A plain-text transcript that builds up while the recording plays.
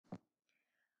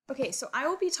Okay, so I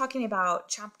will be talking about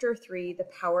Chapter 3, The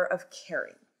Power of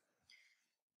Caring.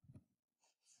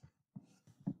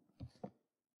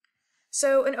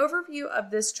 So an overview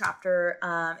of this chapter,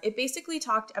 it basically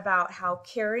talked about how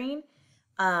caring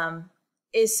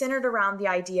is centered around the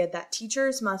idea that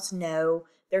teachers must know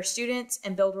their students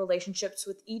and build relationships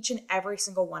with each and every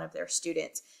single one of their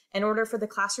students in order for the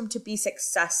classroom to be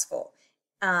successful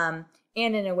and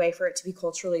in a way for it to be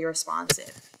culturally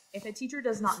responsive. If a teacher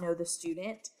does not know the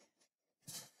student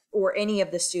or any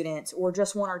of the students or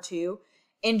just one or two,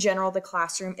 in general, the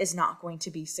classroom is not going to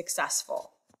be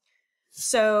successful.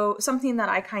 So something that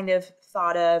I kind of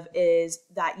thought of is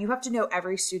that you have to know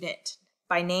every student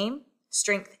by name,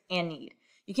 strength, and need.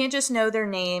 You can't just know their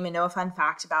name and know a fun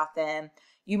fact about them.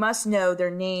 You must know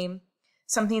their name,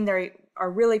 something they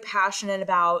are really passionate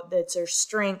about, that's their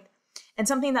strength, and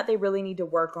something that they really need to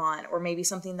work on, or maybe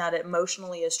something that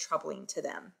emotionally is troubling to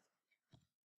them.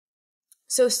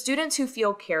 So students who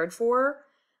feel cared for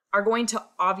are going to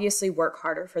obviously work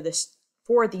harder for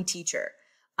the teacher.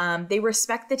 They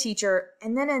respect the teacher,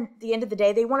 and then at the end of the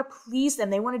day, they want to please them.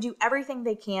 They want to do everything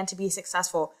they can to be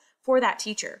successful for that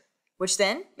teacher, which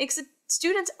then makes the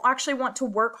students actually want to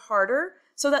work harder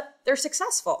so that they're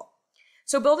successful.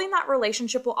 So building that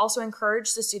relationship will also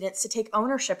encourage the students to take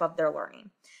ownership of their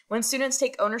learning. When students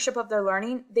take ownership of their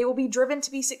learning, they will be driven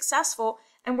to be successful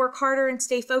and work harder and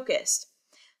stay focused.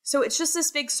 So it's just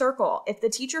this big circle. If the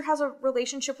teacher has a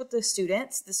relationship with the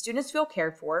students feel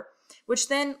cared for, which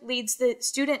then leads the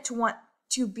student to want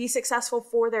to be successful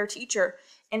for their teacher.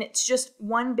 And it's just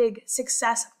one big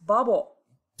success bubble.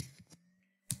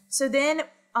 So then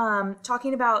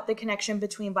talking about the connection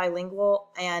between bilingual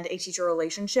and a teacher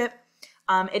relationship,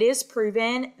 it is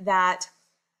proven that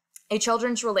a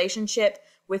children's relationship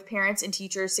with parents and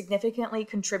teachers significantly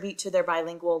contribute to their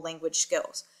bilingual language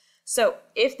skills. So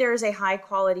if there is a high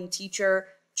quality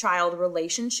teacher-child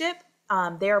relationship,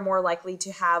 they are more likely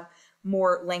to have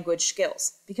more language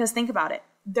skills. Because think about it,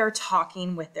 they're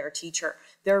talking with their teacher.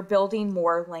 They're building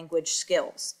more language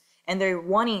skills, and they're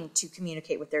wanting to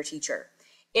communicate with their teacher.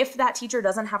 If that teacher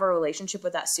doesn't have a relationship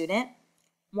with that student,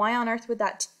 why on earth would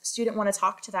that student want to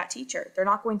talk to that teacher? They're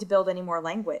not going to build any more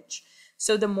language.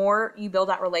 So the more you build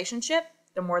that relationship,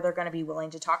 the more they're going to be willing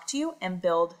to talk to you and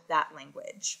build that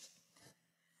language.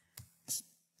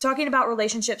 Talking about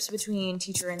relationships between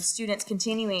teacher and students,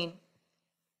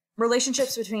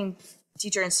 relationships between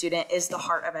teacher and student is the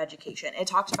heart of education. It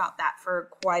talked about that for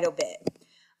quite a bit.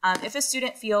 If a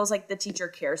student feels like the teacher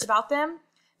cares about them,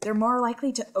 they're more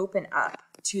likely to open up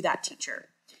to that teacher.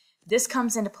 This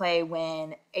comes into play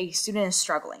when a student is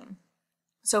struggling.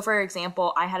 So for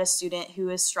example, I had a student who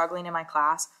was struggling in my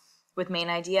class with main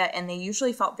idea, and they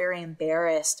usually felt very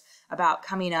embarrassed about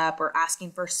coming up or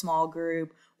asking for a small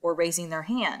group or raising their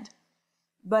hand.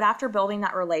 But after building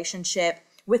that relationship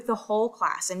with the whole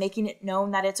class and making it known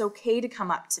that it's okay to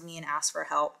come up to me and ask for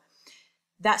help,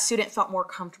 that student felt more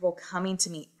comfortable coming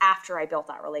to me after I built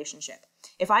that relationship.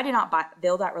 If I did not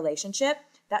build that relationship,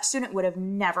 that student would have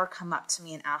never come up to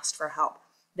me and asked for help.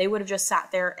 They would have just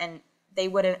sat there and they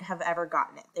wouldn't have ever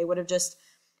gotten it. They would have just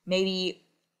maybe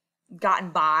gotten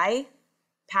by,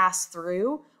 passed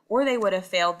through, or they would have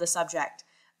failed the subject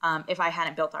if I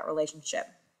hadn't built that relationship.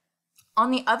 On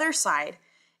the other side,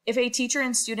 if a teacher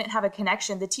and student have a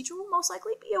connection, the teacher will most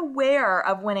likely be aware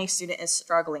of when a student is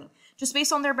struggling, just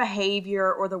based on their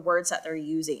behavior or the words that they're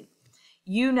using.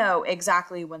 You know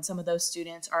exactly when some of those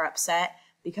students are upset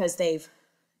because they've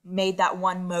made that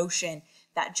one motion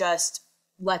that just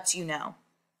lets you know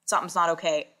something's not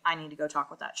okay. I need to go talk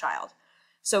with that child.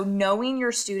 So knowing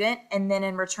your student and then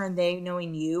in return they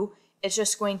knowing you, it's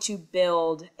just going to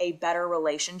build a better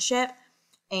relationship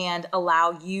and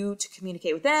allow you to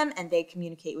communicate with them and they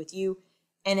communicate with you.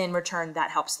 And in return,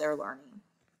 that helps their learning.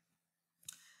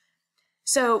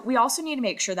 So we also need to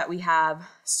make sure that we have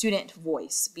student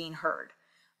voice being heard.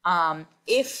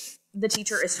 If the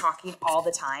teacher is talking all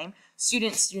the time,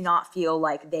 students do not feel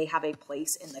like they have a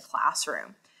place in the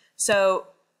classroom. So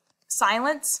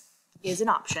silence is an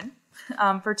option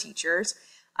for teachers,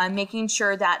 making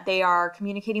sure that they are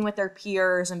communicating with their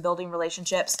peers and building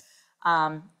relationships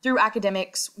through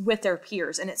academics with their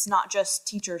peers. And it's not just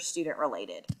teacher-student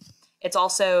related. It's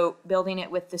also building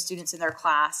it with the students in their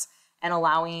class and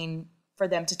allowing for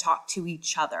them to talk to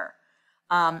each other.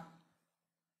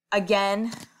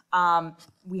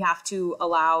 We have to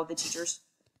allow the teachers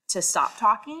to stop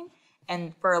talking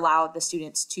and allow the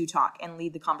students to talk and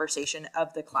lead the conversation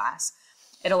of the class.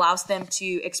 It allows them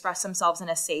to express themselves in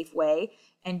a safe way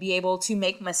and be able to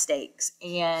make mistakes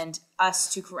and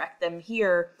us to correct them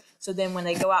here. So then when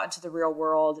they go out into the real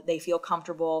world, they feel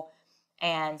comfortable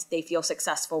and they feel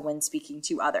successful when speaking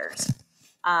to others.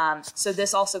 So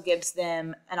this also gives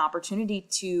them an opportunity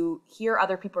to hear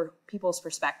other people's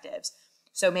perspectives.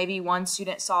 So maybe one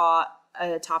student saw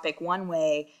a topic one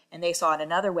way and they saw it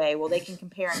another way. Well, they can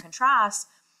compare and contrast.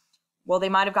 Well, they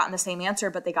might have gotten the same answer,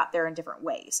 but they got there in different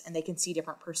ways, and they can see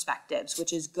different perspectives,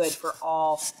 which is good for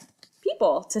all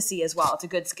people to see as well. It's a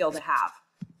good skill to have.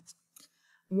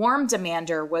 Warm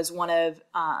demander was one of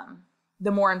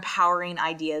the more empowering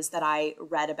ideas that I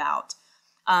read about.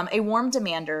 A warm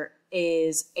demander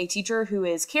is a teacher who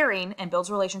is caring and builds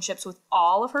relationships with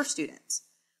all of her students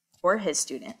or his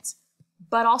students,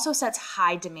 but also sets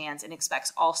high demands and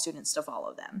expects all students to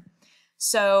follow them.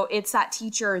 So it's that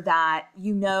teacher that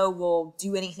you know will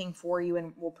do anything for you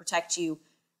and will protect you.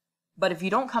 But if you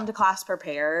don't come to class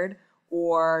prepared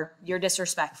or you're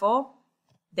disrespectful,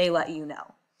 they let you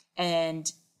know.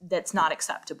 And that's not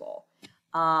acceptable.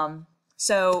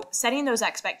 So setting those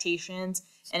expectations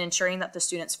and ensuring that the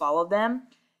students follow them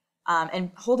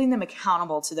and holding them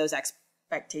accountable to those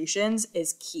expectations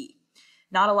is key.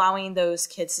 Not allowing those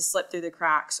kids to slip through the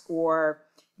cracks or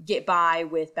get by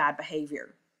with bad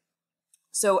behavior.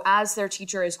 So as their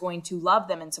teacher is going to love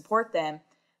them and support them,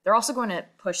 they're also going to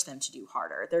push them to do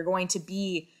harder. They're going to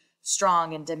be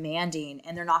strong and demanding,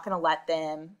 and they're not going to let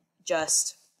them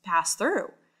just pass through.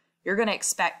 You're going to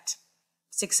expect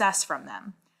success from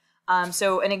them.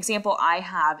 So an example I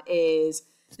have is,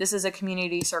 this is a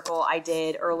community circle I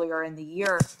did earlier in the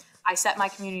year. I set my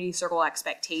community circle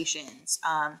expectations.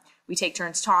 We take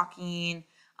turns talking.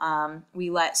 We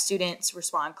let students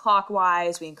respond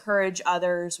clockwise. We encourage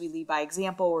others. We lead by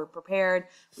example. We're prepared.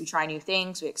 We try new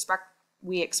things.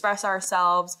 We express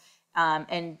ourselves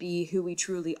and be who we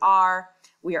truly are.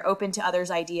 We are open to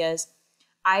others' ideas.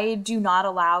 I do not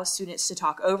allow students to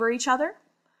talk over each other.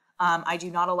 I do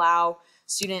not allow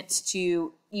students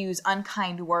to use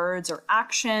unkind words or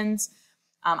actions.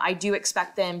 I do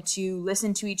expect them to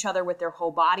listen to each other with their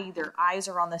whole body. Their eyes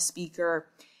are on the speaker.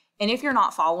 And if you're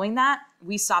not following that,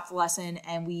 we stop the lesson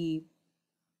and we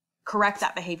correct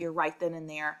that behavior right then and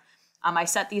there. I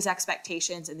set these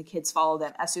expectations and the kids follow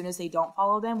them. As soon as they don't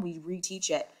follow them, we reteach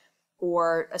it,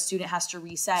 or a student has to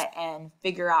reset and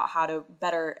figure out how to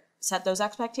better set those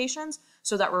expectations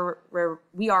so that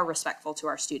we are respectful to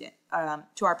our student,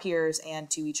 to our peers, and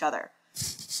to each other.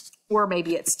 Or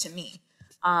maybe it's to me.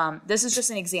 This is just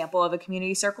an example of a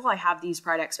community circle. I have these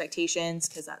pride expectations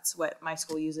because that's what my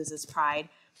school uses as pride.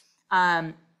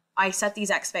 I set these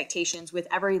expectations with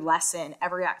every lesson,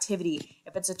 every activity.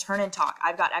 If it's a turn and talk,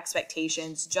 I've got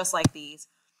expectations just like these.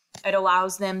 It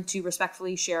allows them to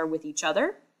respectfully share with each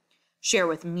other, share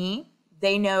with me.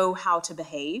 They know how to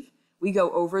behave. We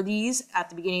go over these at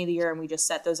the beginning of the year and we just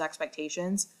set those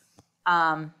expectations.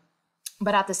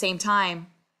 But at the same time,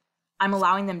 I'm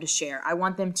allowing them to share. I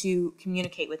want them to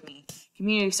communicate with me.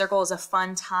 Community circle is a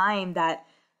fun time that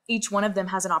each one of them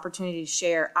has an opportunity to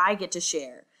share. I get to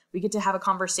share. We get to have a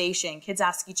conversation. Kids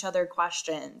ask each other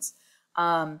questions.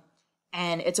 And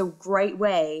it's a great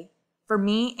way for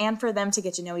me and for them to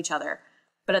get to know each other.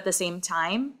 But at the same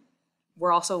time,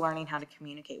 we're also learning how to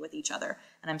communicate with each other.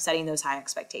 And I'm setting those high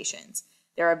expectations.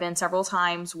 There have been several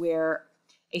times where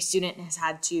a student has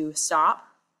had to stop,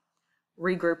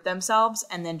 regroup themselves,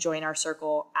 and then join our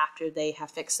circle after they have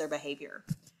fixed their behavior,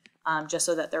 just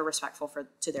so that they're respectful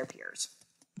to their peers.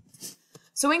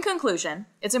 So in conclusion,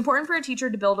 it's important for a teacher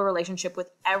to build a relationship with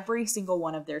every single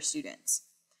one of their students.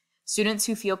 Students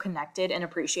who feel connected and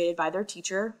appreciated by their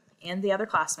teacher and the other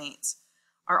classmates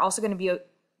are also going to be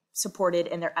supported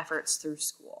in their efforts through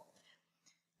school.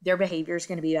 Their behavior is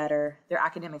going to be better. Their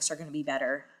academics are going to be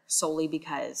better solely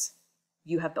because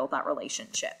you have built that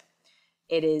relationship.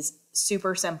 It is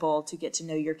super simple to get to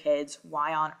know your kids.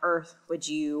 Why on earth would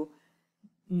you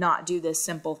not do this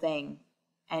simple thing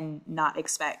and not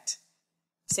expect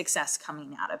success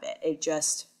coming out of it?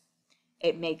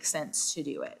 It makes sense to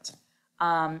do it.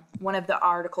 One of the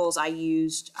articles I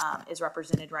used is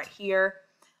represented right here.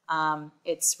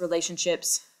 It's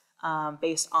relationships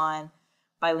based on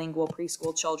bilingual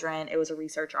preschool children. It was a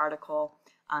research article.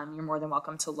 You're more than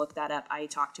welcome to look that up. I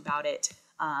talked about it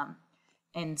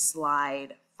in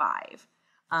slide 5.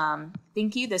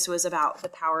 Thank you. This was about the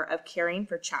power of caring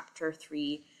for chapter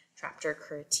 3, chapter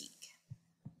critique.